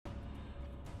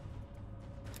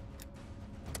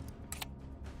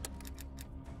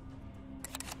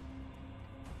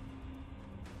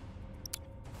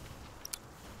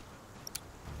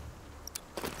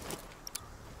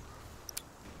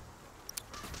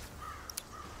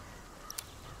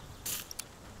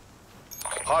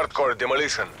Hardcore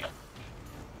demolition.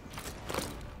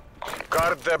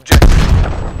 Guard the objective.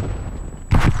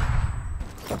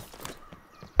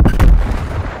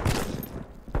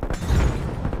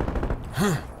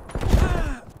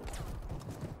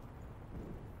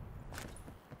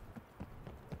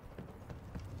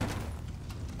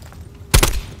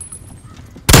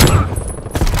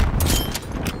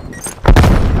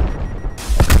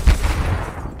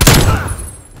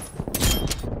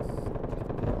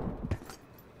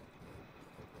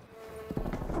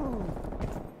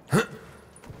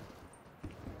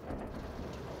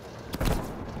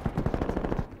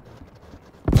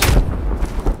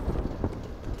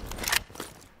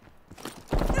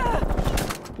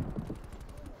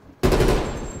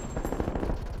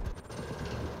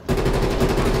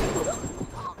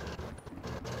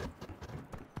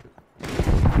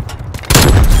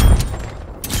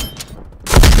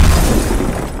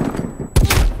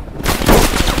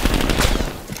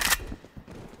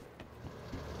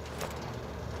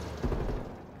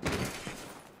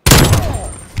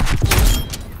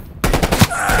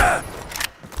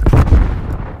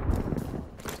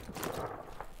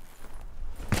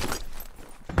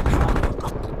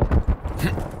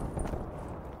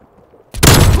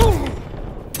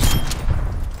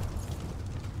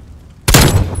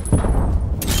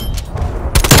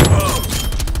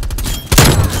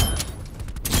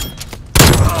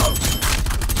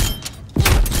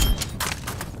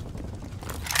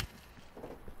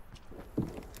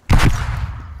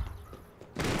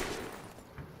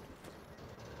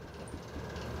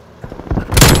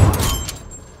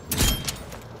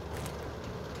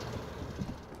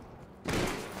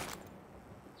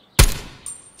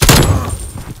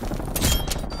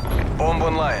 Bomb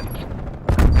online.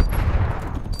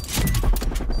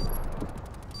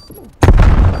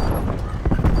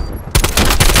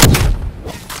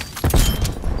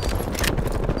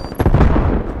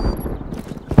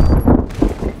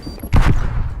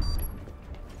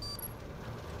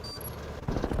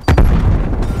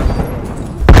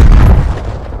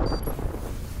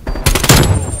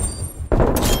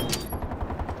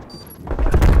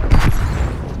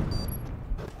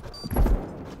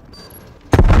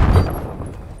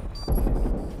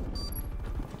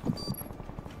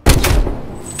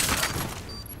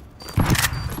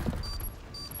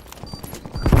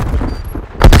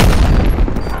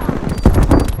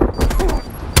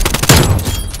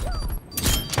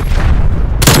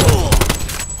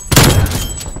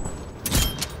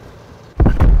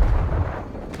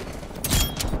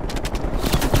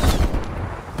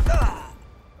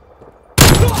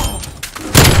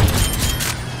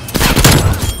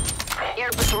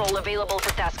 Patrol available for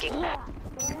tasking.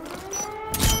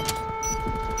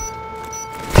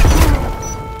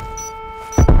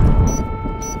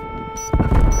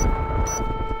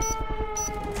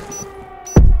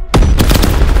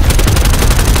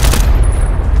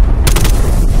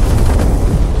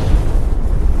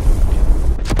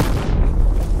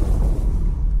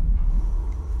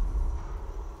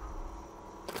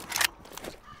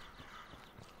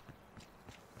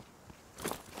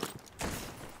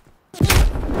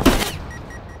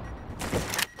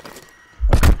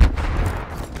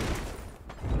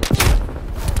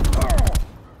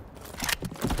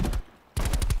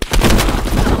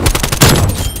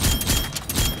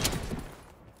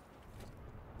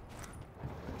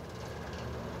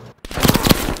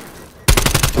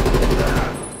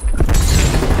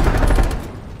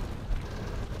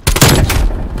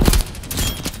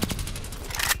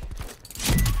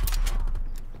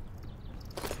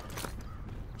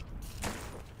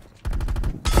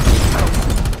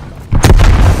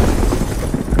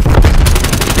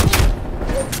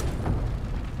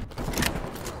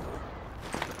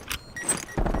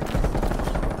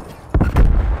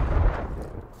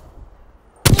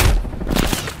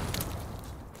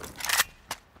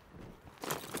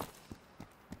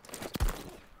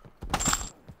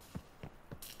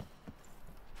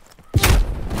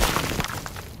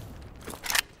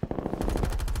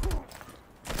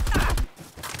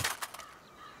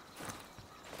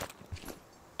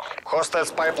 Hostile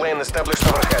spy plane established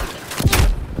overhead.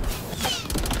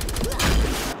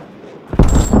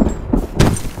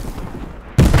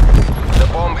 The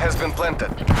bomb has been planted.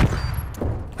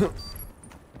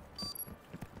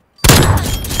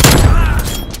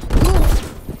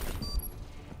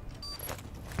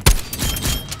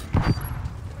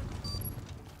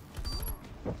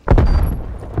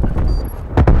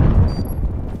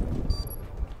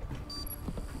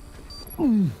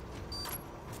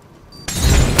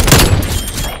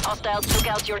 Hostiles took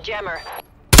out your jammer.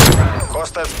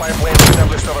 Hostile spy plane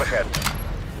established overhead.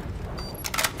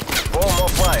 Bomb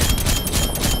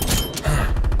offline.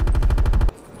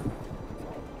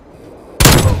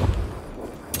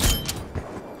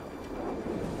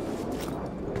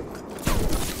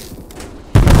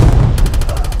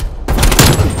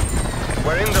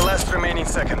 We're in the last remaining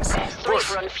seconds. Straight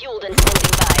Push. run fueled and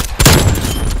standing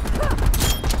by.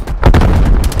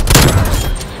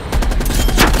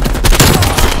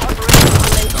 Operation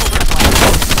commence overflight.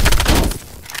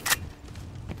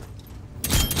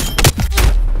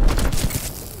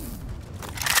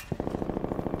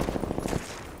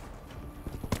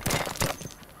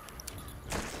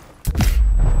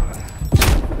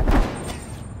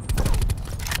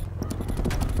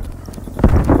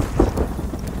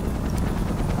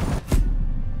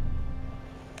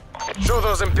 Show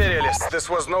those Imperialists this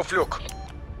was no fluke.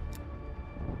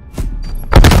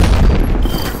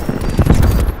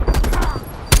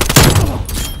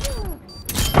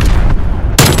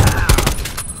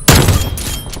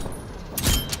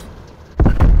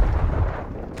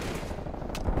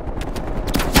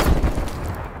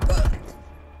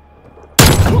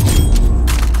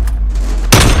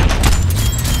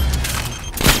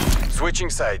 Switching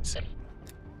sides.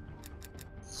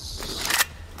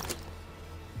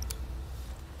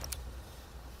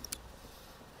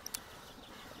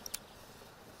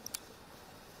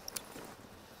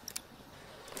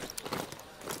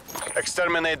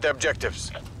 Exterminate the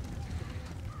objectives.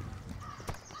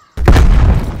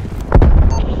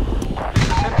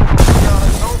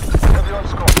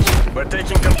 We're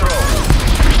taking control.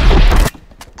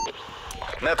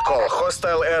 Net call.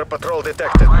 Hostile air patrol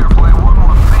detected. Airflight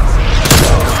 1-1.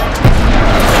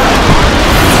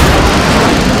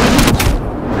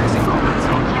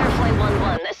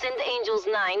 Ascend Angels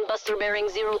 9, Buster bearing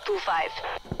 025.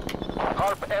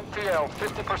 Harp MTL,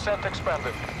 50%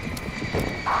 expanded.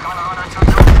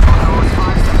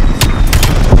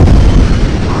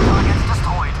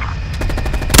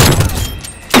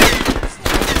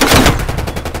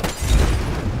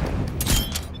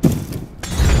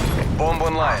 Bomb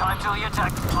online. Time till you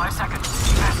attack. 5 seconds.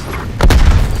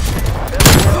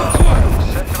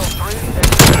 Sentinel 3,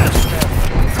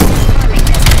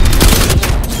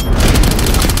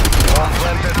 Bomb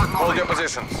planted. Hold your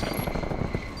positions.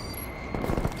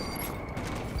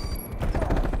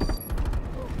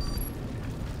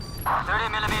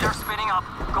 .30mm spinning up.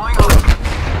 Going up.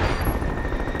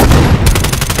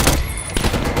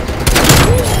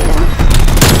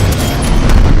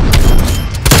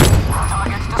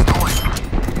 Targets destroyed.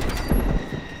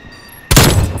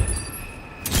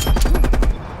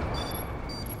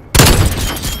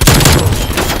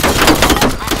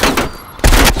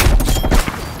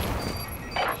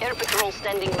 Air patrol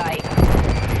standing by.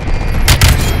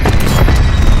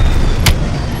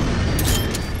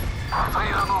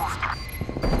 Three removed.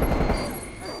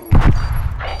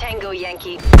 Tango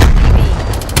Yankee. TV.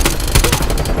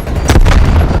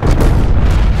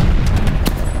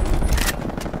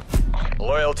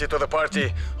 Loyalty to the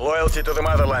party, loyalty to the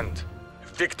motherland.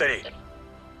 Victory.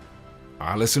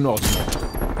 Alles in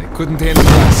Ordnung. They couldn't handle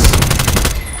us.